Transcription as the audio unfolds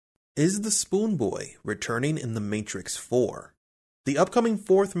Is the Spoon Boy returning in The Matrix 4? The upcoming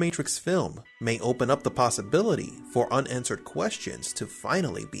fourth Matrix film may open up the possibility for unanswered questions to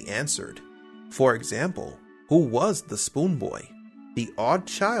finally be answered. For example, who was the Spoon Boy? The odd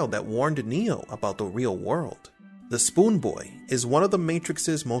child that warned Neo about the real world. The Spoon Boy is one of the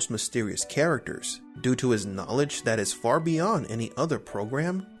Matrix's most mysterious characters due to his knowledge that is far beyond any other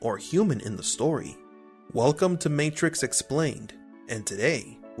program or human in the story. Welcome to Matrix Explained, and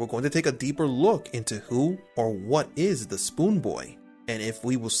today we're going to take a deeper look into who or what is the Spoon Boy, and if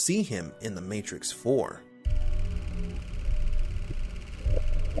we will see him in The Matrix 4.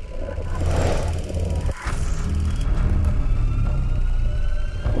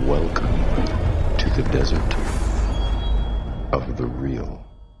 Welcome to the desert of the real.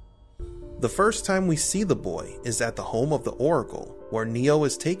 The first time we see the boy is at the home of the Oracle, where Neo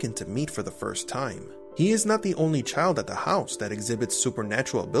is taken to meet for the first time. He is not the only child at the house that exhibits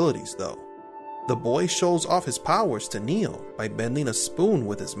supernatural abilities, though. The boy shows off his powers to Neo by bending a spoon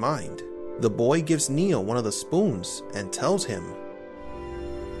with his mind. The boy gives Neo one of the spoons and tells him,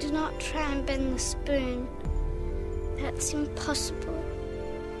 "Do not try and bend the spoon. That's impossible.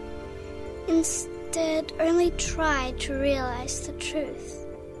 Instead, only try to realize the truth."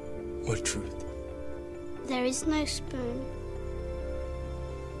 What truth? There is no spoon.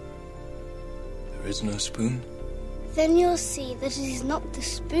 There is no spoon? Then you'll see that it is not the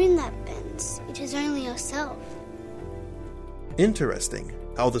spoon that bends, it is only yourself. Interesting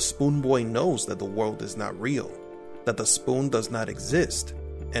how the Spoon Boy knows that the world is not real, that the spoon does not exist,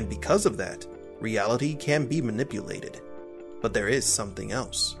 and because of that, reality can be manipulated. But there is something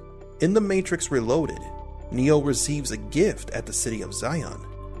else. In The Matrix Reloaded, Neo receives a gift at the city of Zion,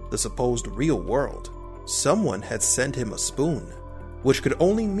 the supposed real world. Someone had sent him a spoon, which could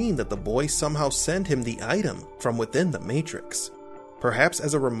only mean that the boy somehow sent him the item from within the Matrix, perhaps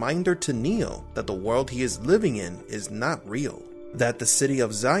as a reminder to Neo that the world he is living in is not real, that the city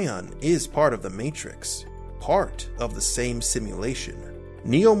of Zion is part of the Matrix, part of the same simulation.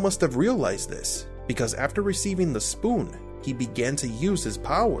 Neo must have realized this, because after receiving the spoon, he began to use his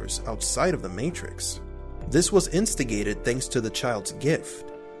powers outside of the Matrix. This was instigated thanks to the child's gift.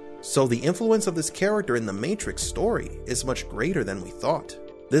 So the influence of this character in the Matrix story is much greater than we thought.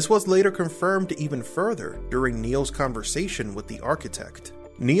 This was later confirmed even further during Neo's conversation with the architect.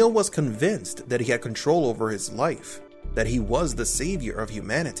 Neo was convinced that he had control over his life, that he was the savior of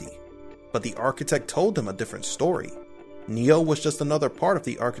humanity. But the architect told him a different story. Neo was just another part of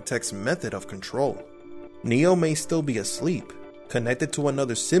the architect's method of control. Neo may still be asleep, connected to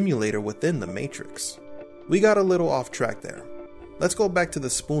another simulator within the Matrix. We got a little off track there. Let's go back to the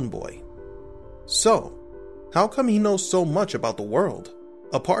Spoon Boy. So, how come he knows so much about the world?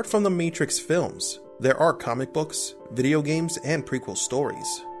 Apart from the Matrix films, there are comic books, video games, and prequel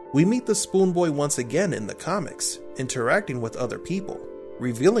stories. We meet the Spoon Boy once again in the comics, interacting with other people,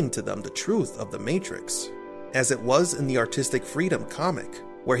 revealing to them the truth of the Matrix, as it was in the Artistic Freedom comic,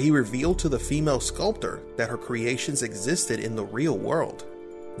 where he revealed to the female sculptor that her creations existed in the real world.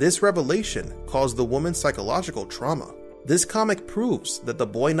 This revelation caused the woman psychological trauma. This comic proves that the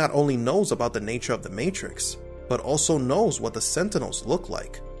boy not only knows about the nature of the Matrix, but also knows what the Sentinels look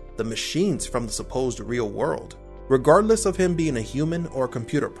like, the machines from the supposed real world. Regardless of him being a human or a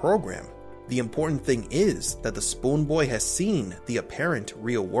computer program, the important thing is that the Spoon Boy has seen the apparent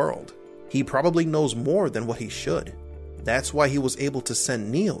real world. He probably knows more than what he should. That's why he was able to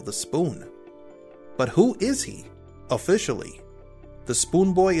send Neo the spoon. But who is he? Officially, the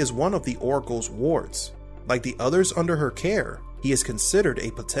Spoon Boy is one of the Oracle's wards. Like the others under her care, he is considered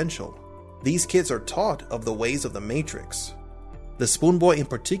a potential. These kids are taught of the ways of the Matrix. The Spoon Boy in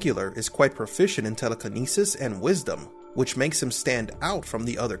particular is quite proficient in telekinesis and wisdom, which makes him stand out from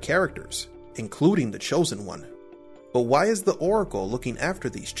the other characters, including the Chosen One. But why is the Oracle looking after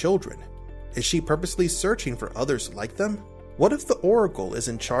these children? Is she purposely searching for others like them? What if the Oracle is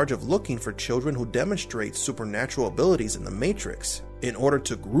in charge of looking for children who demonstrate supernatural abilities in the Matrix in order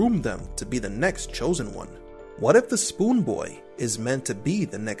to groom them to be the next Chosen One? What if the Spoon Boy is meant to be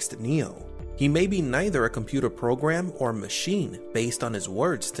the next Neo? He may be neither a computer program or machine based on his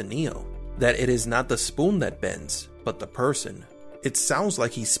words to Neo, that it is not the spoon that bends, but the person. It sounds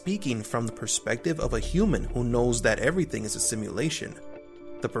like he's speaking from the perspective of a human who knows that everything is a simulation,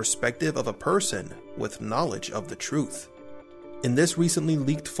 the perspective of a person with knowledge of the truth. In this recently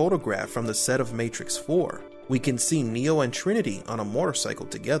leaked photograph from the set of Matrix 4, we can see Neo and Trinity on a motorcycle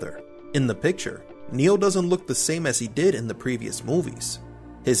together. In the picture, Neo doesn't look the same as he did in the previous movies.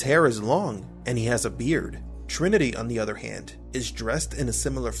 His hair is long and he has a beard. Trinity, on the other hand, is dressed in a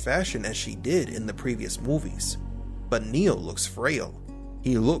similar fashion as she did in the previous movies. But Neo looks frail.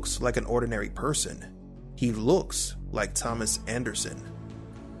 He looks like an ordinary person. He looks like Thomas Anderson.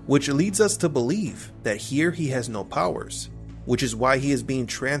 Which leads us to believe that here he has no powers, which is why he is being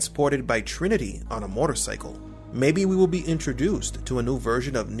transported by Trinity on a motorcycle. Maybe we will be introduced to a new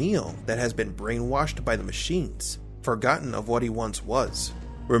version of Neo that has been brainwashed by the machines, forgotten of what he once was.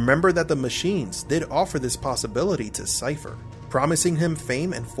 Remember that the machines did offer this possibility to Cypher, promising him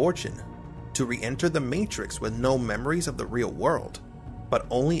fame and fortune, to re-enter the Matrix with no memories of the real world, but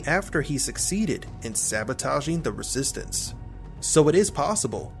only after he succeeded in sabotaging the Resistance. So it is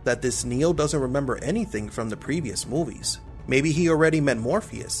possible that this Neo doesn't remember anything from the previous movies. Maybe he already met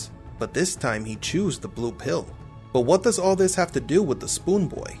Morpheus, but this time he chose the blue pill. But what does all this have to do with the Spoon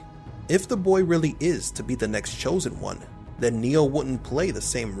Boy? If the boy really is to be the next chosen one, then Neo wouldn't play the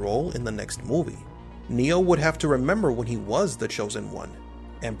same role in the next movie. Neo would have to remember when he was the chosen one,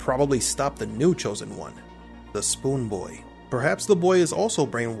 and probably stop the new chosen one, the Spoon Boy. Perhaps the boy is also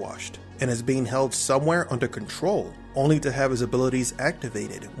brainwashed and is being held somewhere under control, only to have his abilities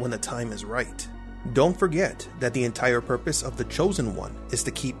activated when the time is right. Don't forget that the entire purpose of the Chosen One is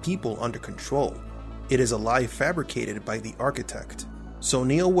to keep people under control. It is a lie fabricated by the architect. So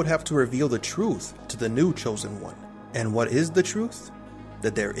Neo would have to reveal the truth to the new Chosen One. And what is the truth?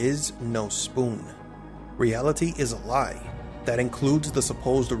 That there is no spoon. Reality is a lie that includes the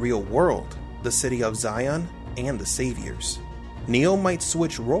supposed real world, the city of Zion, and the Saviors. Neo might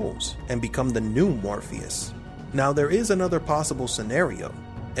switch roles and become the new Morpheus. Now there is another possible scenario,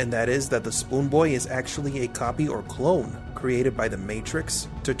 and that is that the Spoon Boy is actually a copy or clone created by the Matrix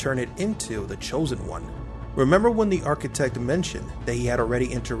to turn it into the Chosen One. Remember when the architect mentioned that he had already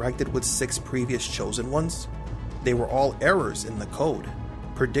interacted with 6 previous Chosen Ones? They were all errors in the code,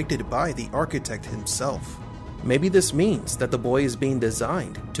 predicted by the architect himself. Maybe this means that the boy is being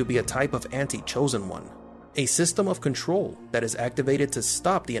designed to be a type of anti-Chosen One, a system of control that is activated to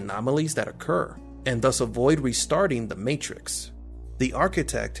stop the anomalies that occur, and thus avoid restarting the Matrix. The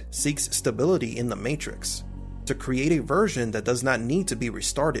architect seeks stability in the Matrix, to create a version that does not need to be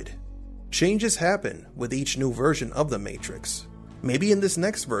restarted. Changes happen with each new version of the Matrix. Maybe in this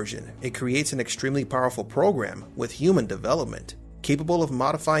next version, it creates an extremely powerful program with human development, capable of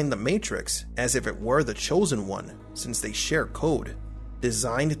modifying the Matrix as if it were the Chosen One, since they share code,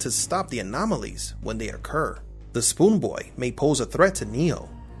 designed to stop the anomalies when they occur. The Spoon Boy may pose a threat to Neo,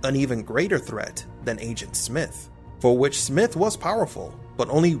 an even greater threat than Agent Smith, for which Smith was powerful, but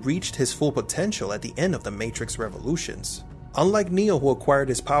only reached his full potential at the end of the Matrix Revolutions. Unlike Neo, who acquired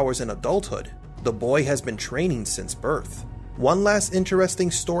his powers in adulthood, the boy has been training since birth. One last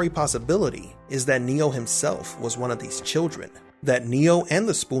interesting story possibility is that Neo himself was one of these children, that Neo and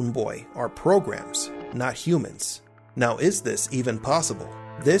the Spoon Boy are programs, not humans. Now, is this even possible?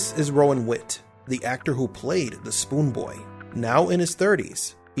 This is Rowan Witt, the actor who played the Spoon Boy. Now in his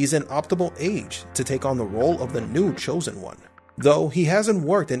 30s, he's in optimal age to take on the role of the new Chosen One, though he hasn't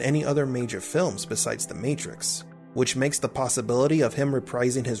worked in any other major films besides The Matrix, which makes the possibility of him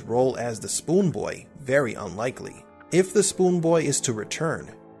reprising his role as the Spoon Boy very unlikely. If the Spoon Boy is to return,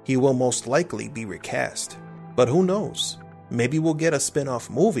 he will most likely be recast. But who knows? Maybe we'll get a spin-off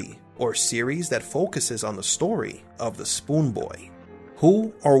movie or series that focuses on the story of the Spoon Boy.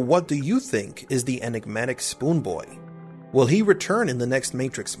 Who or what do you think is the enigmatic Spoon Boy? Will he return in the next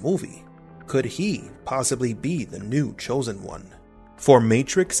Matrix movie? Could he possibly be the new Chosen One? For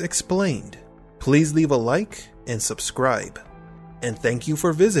Matrix Explained, please leave a like and subscribe. And thank you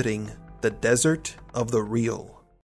for visiting the Desert of the Real.